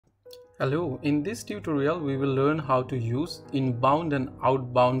Hello, in this tutorial we will learn how to use inbound and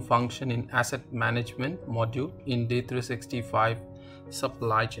outbound function in asset management module in D365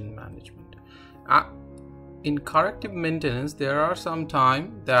 supply chain management. In corrective maintenance, there are some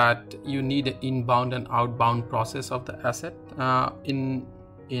time that you need an inbound and outbound process of the asset.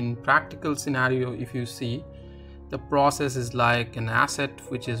 In practical scenario, if you see, the process is like an asset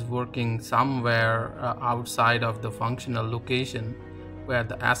which is working somewhere outside of the functional location where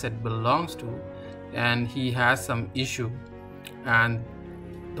the asset belongs to, and he has some issue, and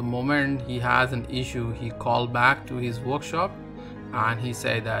the moment he has an issue, he call back to his workshop and he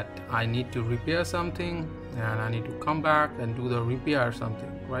say that I need to repair something and I need to come back and do the repair or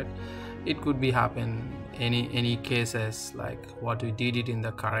something, right? It could be happen any cases like what we did it in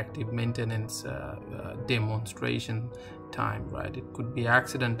the corrective maintenance demonstration time, right? It could be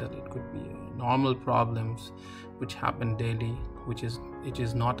accidental, it could be normal problems which happen daily, which is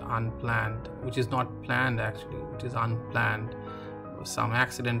not unplanned, which is not planned actually, which is unplanned. Some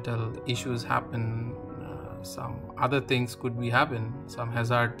accidental issues happen, some other things could be happen, some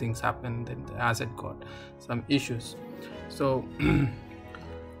hazard things happen, then the asset got some issues. So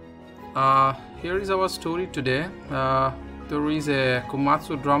here is our story today. There is a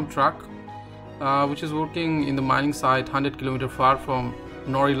Komatsu drum truck which is working in the mining site 100 km far from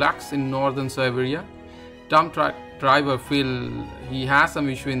Norilsk in northern Siberia. Dump truck driver feel he has some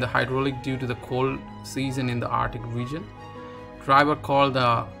issue in the hydraulic due to the cold season in the Arctic region. Driver called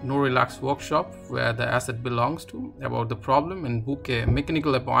the Norilsk workshop where the asset belongs to about the problem and book a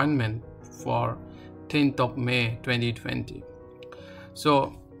mechanical appointment for 10th of May 2020.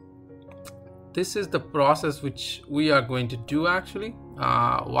 So this is the process which we are going to do actually.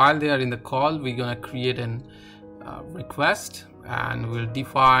 While they are in the call, we're gonna create an request and we'll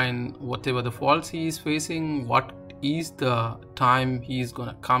define whatever the faults he is facing, what is the time he is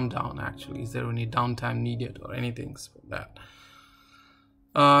gonna come down actually, is there any downtime needed or anything like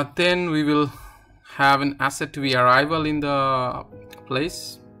that. Then we will have an asset to be arrival in the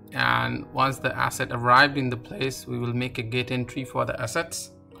place, and once the asset arrived in the place, we will make a gate entry for the assets.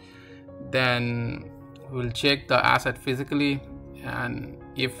 Then we'll check the asset physically, and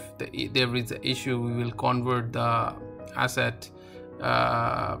if there is an issue, we will convert the asset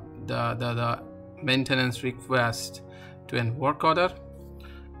the maintenance request to a work order.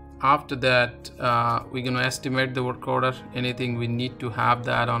 After that, we're going to estimate the work order, anything we need to have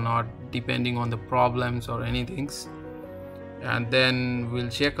that or not depending on the problems or anything, and then we'll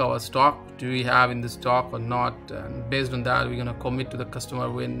check our stock, do we have in the stock or not, and based on that we're going to commit to the customer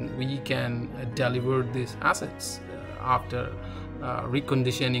when we can deliver these assets after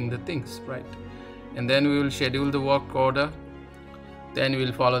reconditioning the things, right? And then we will schedule the work order, then we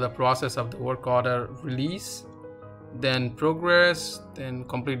will follow the process of the work order release, then progress, then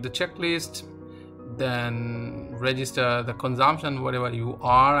complete the checklist, then register the consumption whatever you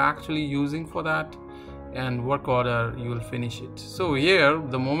are actually using for that, and work order you will finish it. So here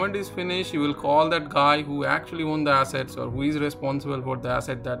the moment is finished, you will call that guy who actually owned the assets or who is responsible for the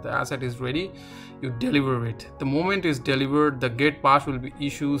asset, that the asset is ready, you deliver it. The moment is delivered, the gate pass will be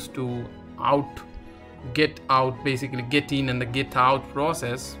issues to get out, basically get in and the get out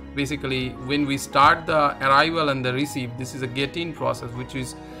process. Basically when we start the arrival and the receive, this is a get in process which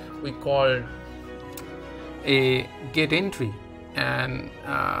is we call a get entry, and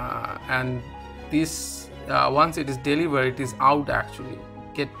this once it is delivered, it is out actually,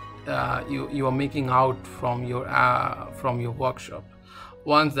 get you are making out from your workshop.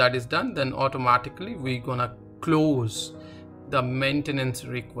 Once that is done, then automatically we're gonna close the maintenance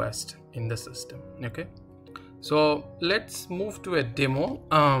request in the system. Okay, so let's move to a demo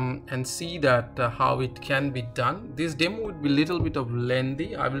and see that how it can be done. This demo would be a little bit of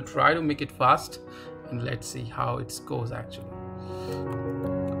lengthy. I will try to make it fast and let's see how it goes actually.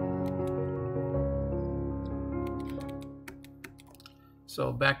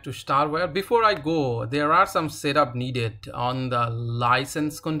 So back to Starware. Before I go, there are some setup needed on the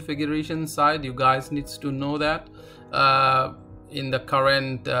license configuration side. You guys needs to know that in the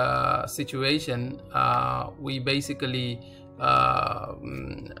current situation, we basically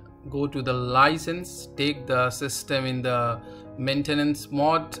go to the license, take the system in the maintenance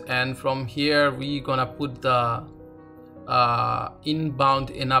mode, and from here we gonna put the inbound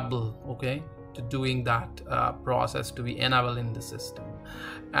enable, okay, to doing that process to be enabled in the system.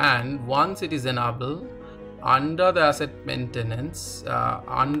 And once it is enabled, under the asset maintenance,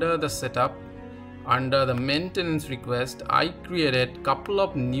 under the setup, under the maintenance request, I created couple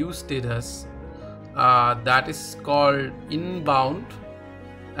of new status that is called inbound,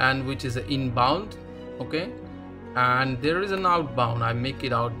 and which is inbound, okay, and there is an outbound. I make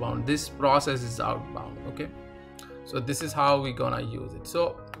it outbound. This process is outbound. Okay, so this is how we're gonna use it.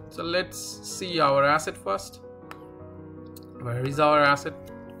 So let's see our asset first. Where is our asset?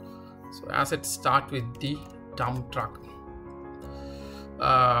 So assets start with the dump truck.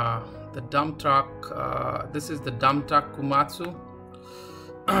 The dump truck, this is the dump truck Komatsu.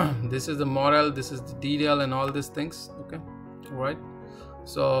 This is the model, this is the detail and all these things. Okay, right.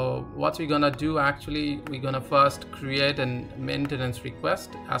 So what we're gonna do, actually we're gonna first create a maintenance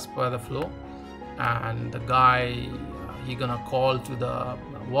request as per the flow, and the guy he gonna call to the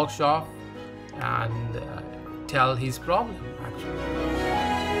workshop and tell his problem actually.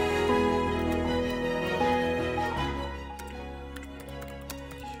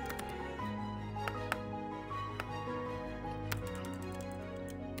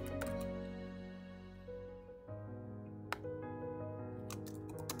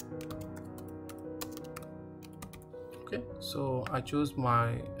 Okay, so I choose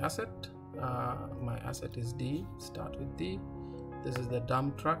my asset. My asset is D, start with D. This is the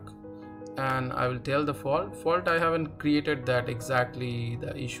dump truck, and I will tell the fault. I haven't created that exactly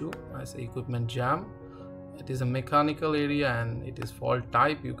the issue. I say equipment jam. It is a mechanical area and it is fault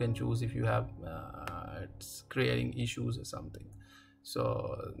type. You can choose if you have it's creating issues or something.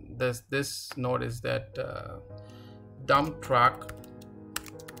 So this node is that dump truck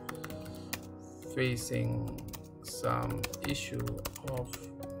facing some issue of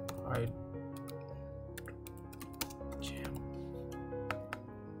hide jam.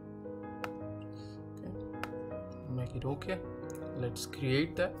 Okay, make it okay. Let's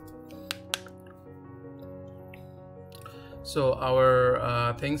create that. So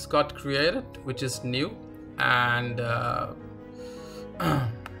our things got created, which is new, and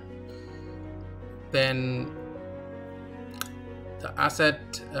then the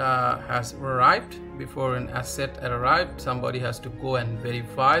asset has arrived. Before an asset arrived, somebody has to go and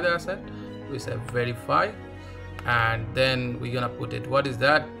verify the asset. We say verify, and then we're gonna put it. What is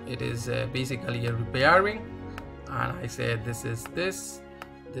that? It is basically a repairing, and I say this is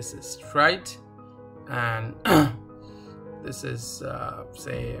right, and this is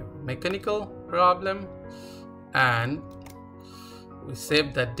say mechanical problem, and we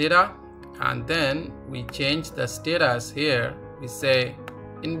save that data, and then we change the status here. We say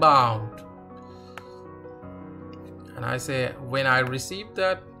inbound, and I say when I receive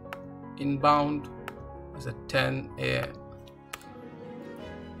that inbound is at 10 a.m.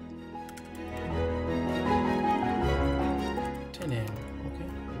 Okay,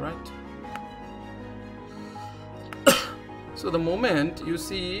 right. So the moment you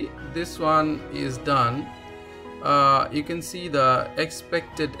see this one is done, you can see the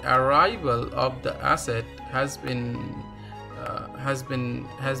expected arrival of the asset has been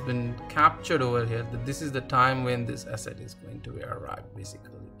captured over here. This is the time when this asset is going to arrive,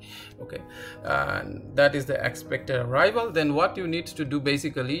 basically. Okay, and that is the expected arrival. Then what you need to do,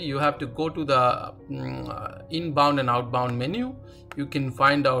 basically you have to go to the inbound and outbound menu. You can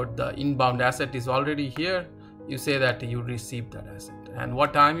find out the inbound asset is already here. You say that you received that asset, and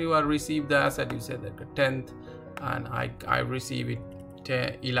what time you are received the asset. You say that the 10th, and I receive it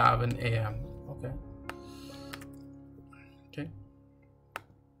 11 a.m. Okay. Okay,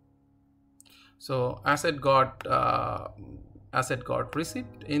 so asset got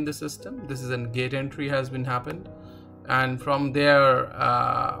received in the system. This is a gate entry has been happened, and from there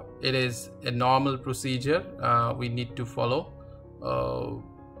it is a normal procedure we need to follow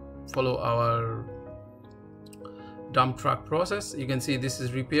our dump truck process. You can see this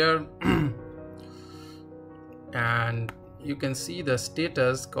is repair and you can see the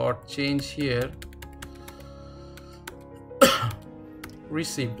status got changed here.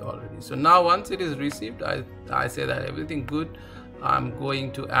 Received already. So now once it is received, I say that everything good. I'm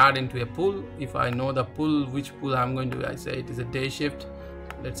going to add into a pool. If I know the pool, which pool I'm going to, I say it is a day shift.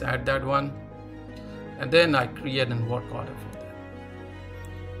 Let's add that one, and then I create a work order for that.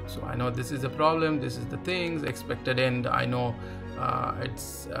 So I know this is the problem, this is the things expected end. I know I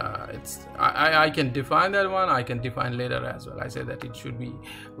can define that one. I can define later as well. I say that it should be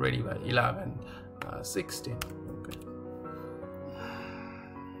ready by 11:16. Okay,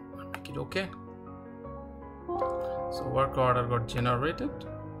 make it okay. So work order got generated.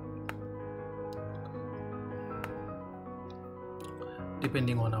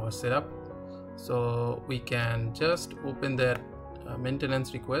 Depending on our setup, so we can just open that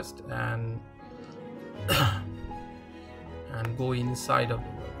maintenance request and and go inside of the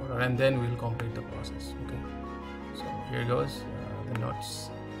work order, and then we'll complete the process. Okay, so here goes the notes,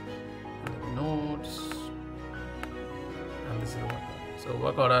 and this is the work order. So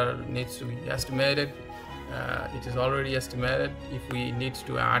work order needs to be estimated, it is already estimated. If we need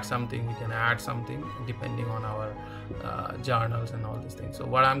to add something, we can add something depending on our journals and all these things. So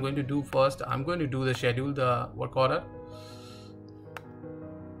what I'm going to do first, I'm going to do the schedule, the work order.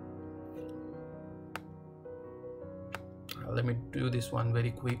 Let me do this one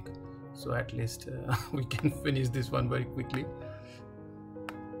very quick, so at least we can finish this one very quickly.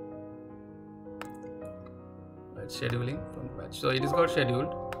 Scheduling from the batch. So it is got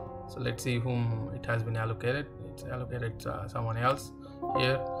scheduled. So let's see whom it has been allocated. It's allocated someone else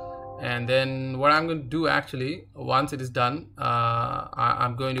here. And then what I'm going to do, actually, once it is done,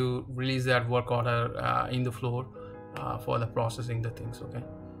 I'm going to release that work order in the floor for the processing the things. Okay.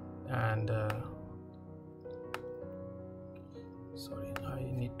 And sorry, I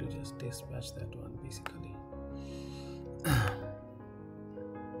need to just dispatch that one basically.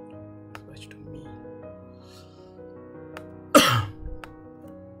 Dispatch to me.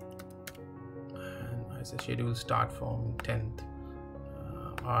 And I say schedule start from 10th,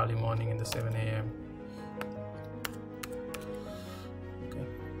 early morning in the 7 a.m. Okay.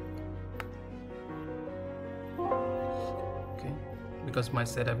 Okay. Because my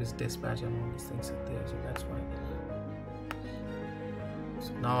setup is dispatch and all these things are there, so that's why.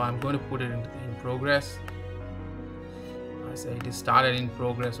 So now I'm going to put it in progress. I say it is started in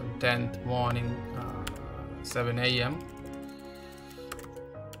progress on 10th morning, 7 a.m.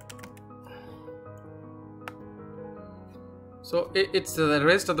 So it's the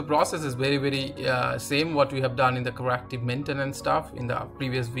rest of the process is very same what we have done in the corrective maintenance stuff in the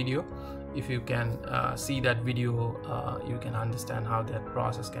previous video. If you can see that video, you can understand how that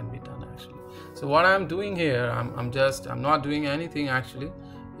process can be done actually. So what I'm doing here, I'm not doing anything actually.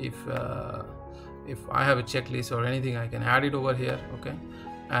 If I have a checklist or anything, I can add it over here. Okay,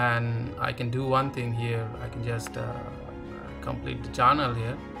 and I can do one thing here. I can just complete the journal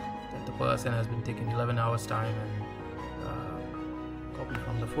here that the person has been taking 11 hours time, and copy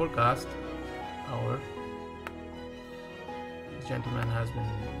from the forecast hour. This gentleman has been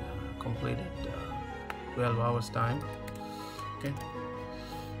completed 12 hours time. Okay,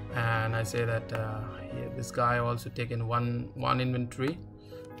 and I say that here this guy also taken one inventory,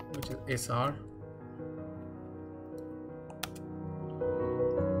 which is SR.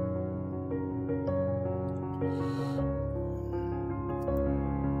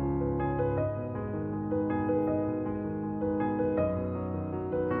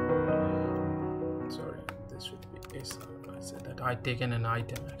 Sorry, this should be SR. I said that I taken an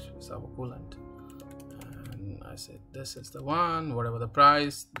item actually, coolant, and I said this is the one, whatever the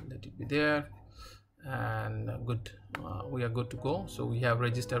price, let it be there, and good. We are good to go. So we have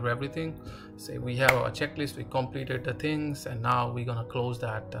registered everything. Say we have our checklist, we completed the things, and now we're gonna close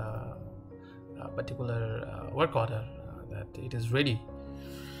that particular work order, that it is ready.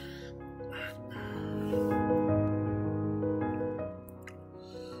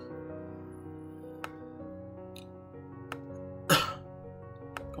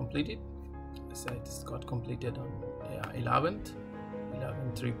 Completed. So it's got completed on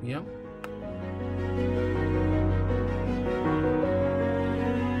 11:03 p.m.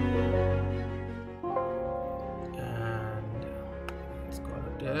 and it's got a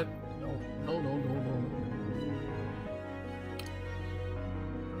dead. No.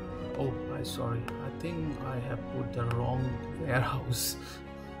 Oh, sorry, I think I have put the wrong warehouse.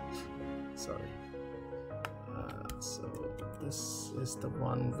 Sorry. So this is the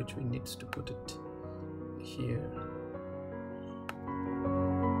one which we need to put it here.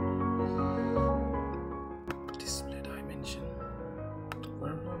 Display dimension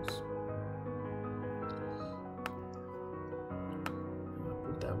warehouse. I'll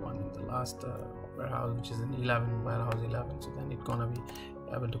put that one in the last warehouse, which is in 11, warehouse 11. So then it's gonna be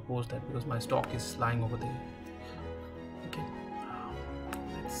able to post that because my stock is lying over there. Okay,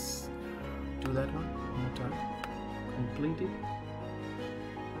 let's do that one more time. Complete it.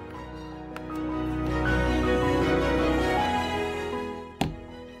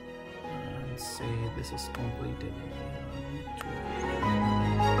 And say this is completed.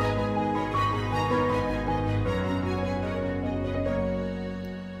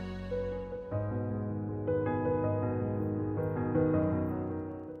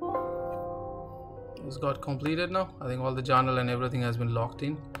 It's got completed now. I think all the journal and everything has been locked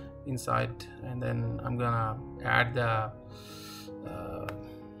in inside, and then I'm gonna add the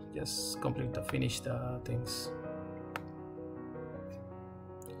just complete the finish the things.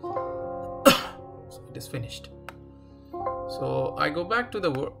 So it is finished. So I go back to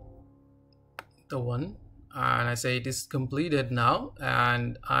the one and I say it is completed now,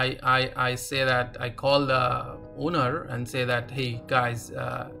 and I say that I call the owner and say that, hey guys,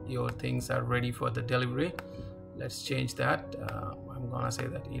 your things are ready for the delivery. Let's change that. I'm gonna say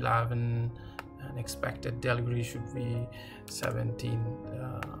that 11 and expected delivery should be 17.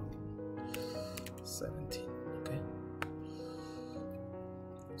 Okay,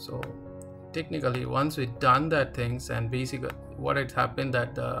 so technically once we done that things, and basically what had happened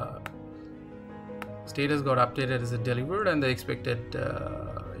that the status got updated as a delivered, and the expected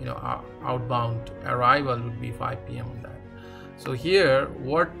outbound arrival would be 5 p.m. on that. So here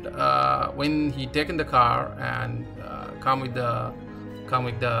what when he taken the car and come with the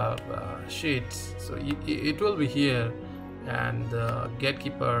sheets, so it will be here, and the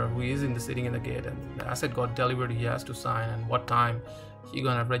gatekeeper who is sitting in the gate, and the asset got delivered, he has to sign, and what time he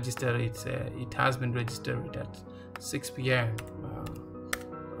gonna register it. It has been registered at 6 p.m.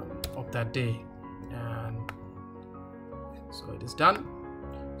 Of that day, and so it is done.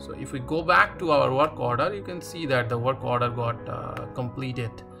 So if we go back to our work order, you can see that the work order got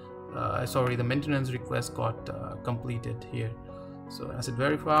completed. Sorry, the maintenance request got completed here. So asset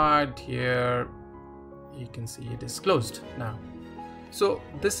verified, here you can see it is closed now. So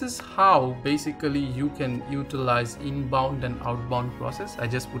this is how basically you can utilize inbound and outbound process. I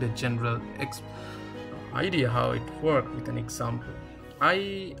just put a general idea how it worked with an example.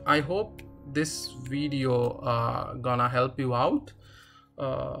 I hope this video gonna help you out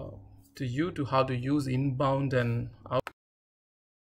to how to use inbound and outbound